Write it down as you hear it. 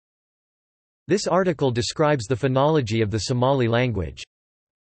This article describes the phonology of the Somali language.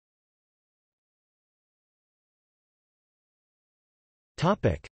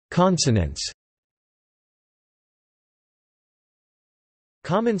 Consonants.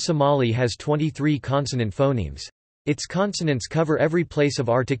 Common Somali has 23 consonant phonemes. Its consonants cover every place of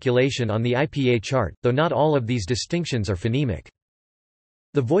articulation on the IPA chart, though not all of these distinctions are phonemic.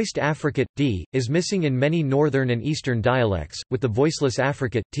 The voiced affricate, d, is missing in many northern and eastern dialects, with the voiceless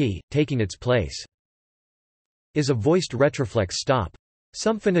affricate, t, taking its place. Is a voiced retroflex stop.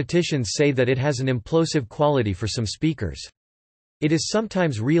 Some phoneticians say that it has an implosive quality for some speakers. It is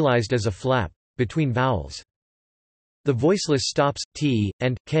sometimes realized as a flap between vowels. The voiceless stops, t,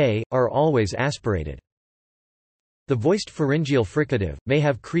 and, k, are always aspirated. The voiced pharyngeal fricative may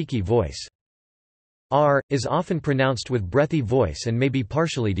have creaky voice. R is often pronounced with breathy voice and may be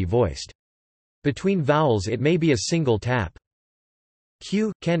partially devoiced. Between vowels it may be a single tap.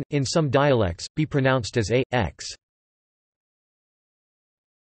 Q can, in some dialects, be pronounced as a, x.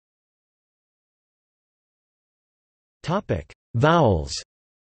 Vowels.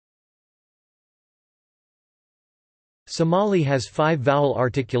 Somali has 5 vowel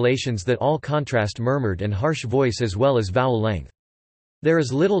articulations that all contrast murmured and harsh voice as well as vowel length. There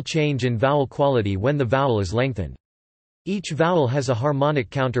is little change in vowel quality when the vowel is lengthened. Each vowel has a harmonic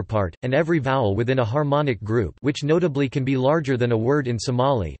counterpart, and every vowel within a harmonic group, which notably can be larger than a word in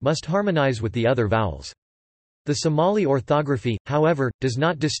Somali, must harmonize with the other vowels. The Somali orthography, however, does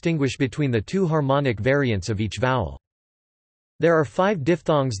not distinguish between the 2 harmonic variants of each vowel. There are 5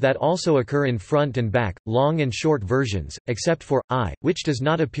 diphthongs that also occur in front and back, long and short versions, except for I, which does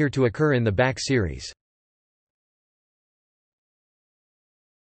not appear to occur in the back series.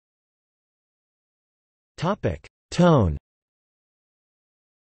 Tone.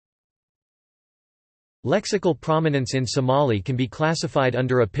 Lexical prominence in Somali can be classified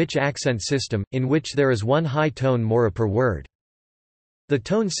under a pitch-accent system, in which there is 1 high tone mora per word. The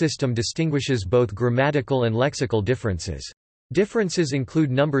tone system distinguishes both grammatical and lexical differences. Differences include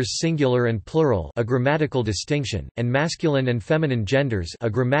numbers singular and plural, a grammatical distinction, and masculine and feminine genders,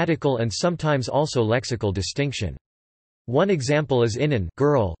 a grammatical and sometimes also lexical distinction. One example is inan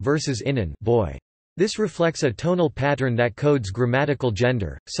girl versus inan boy. This reflects a tonal pattern that codes grammatical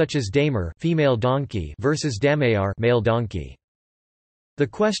gender, such as damer female donkey versus damayar male donkey. The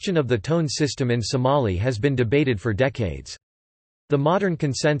question of the tone system in Somali has been debated for decades. The modern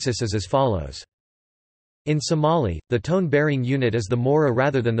consensus is as follows. In Somali, the tone-bearing unit is the mora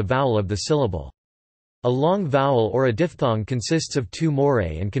rather than the vowel of the syllable. A long vowel or a diphthong consists of 2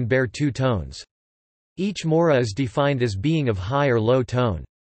 morae and can bear 2 tones. Each mora is defined as being of high or low tone.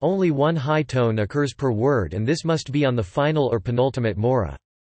 Only 1 high tone occurs per word, and this must be on the final or penultimate mora.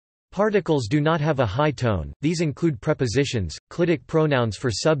 Particles do not have a high tone. These include prepositions, clitic pronouns for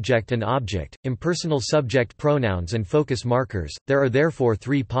subject and object, impersonal subject pronouns and focus markers. There are therefore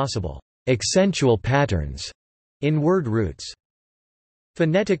 3 possible accentual patterns in word roots.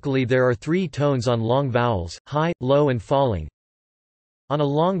 Phonetically there are 3 tones on long vowels, high, low and falling. On a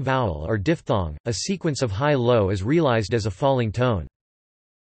long vowel or diphthong, a sequence of high-low is realized as a falling tone.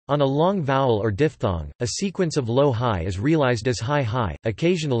 On a long vowel or diphthong, a sequence of low-high is realized as high-high.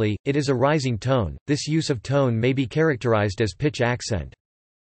 Occasionally, it is a rising tone. This use of tone may be characterized as pitch accent.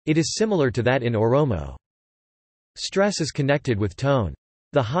 It is similar to that in Oromo. Stress is connected with tone.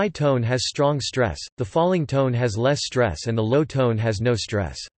 The high tone has strong stress, the falling tone has less stress and the low tone has no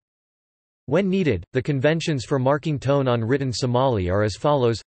stress. When needed, the conventions for marking tone on written Somali are as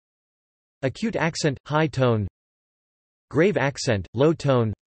follows: acute accent, high tone; grave accent, low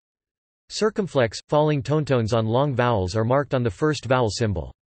tone; circumflex, falling tones on long vowels are marked on the first vowel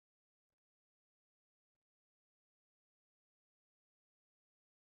symbol.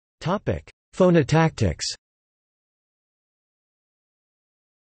 Phonotactics.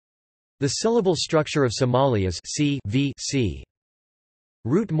 The syllable structure of Somali is c, v, c.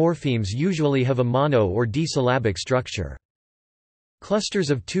 Root morphemes usually have a mono- or disyllabic structure.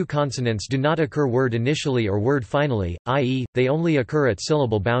 Clusters of 2 consonants do not occur word initially or word finally, i.e., they only occur at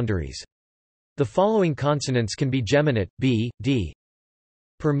syllable boundaries. The following consonants can be geminate, b, d,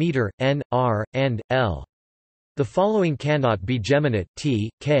 per meter, n, r, and l. The following cannot be geminate, t,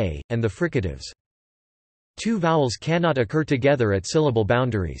 k, and the fricatives. 2 vowels cannot occur together at syllable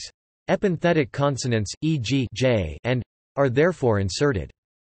boundaries. Epenthetic consonants, e.g. j and are therefore inserted.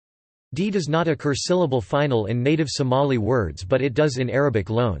 D does not occur syllable final in native Somali words, but it does in Arabic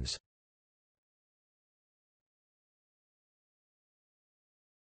loans.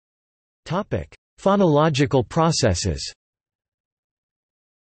 Phonological processes.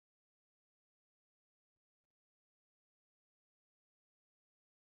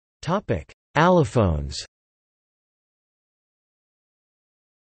 allophones.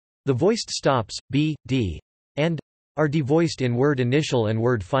 The voiced stops, b, d, and are devoiced in word initial and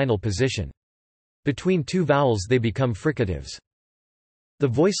word final position. Between two vowels they become fricatives. The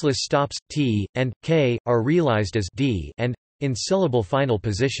voiceless stops, t, and k, are realized as d and in syllable final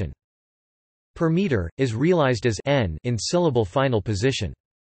position. Per meter, is realized as n in syllable final position.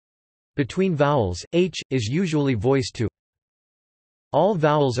 Between vowels, h, is usually voiced to. All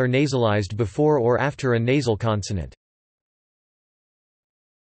vowels are nasalized before or after a nasal consonant.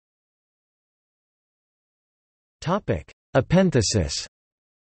 Epenthesis.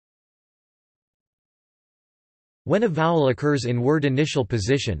 When a vowel occurs in word initial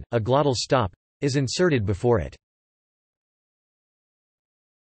position, a glottal stop is inserted before it.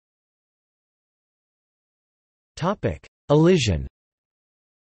 Elision.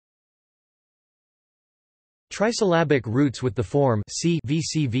 Trisyllabic roots with the form c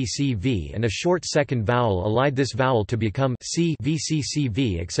vcvcv and a short second vowel elide this vowel to become c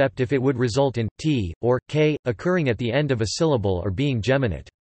vccv except if it would result in t or k occurring at the end of a syllable or being geminate.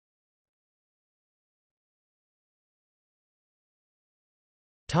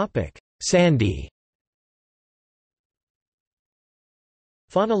 Sandhi.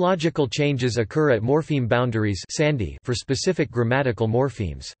 Phonological changes occur at morpheme boundaries Sandhi for specific grammatical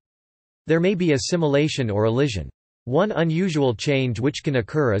morphemes. There may be assimilation or elision. One unusual change which can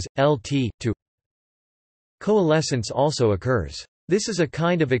occur is lt to. Coalescence also occurs. This is a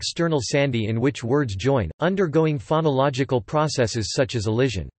kind of external sandhi in which words join, undergoing phonological processes such as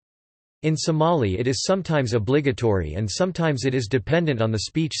elision. In Somali it is sometimes obligatory and sometimes it is dependent on the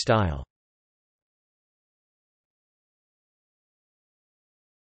speech style.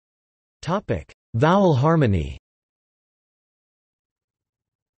 Vowel harmony.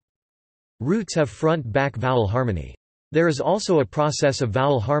 Roots have front-back vowel harmony. There is also a process of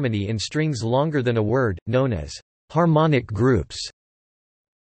vowel harmony in strings longer than a word, known as harmonic groups.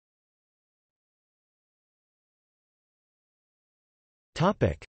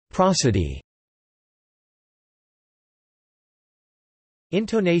 Prosody.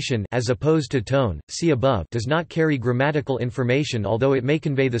 Intonation, as opposed to tone, see above, does not carry grammatical information, although it may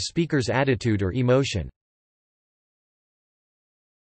convey the speaker's attitude or emotion.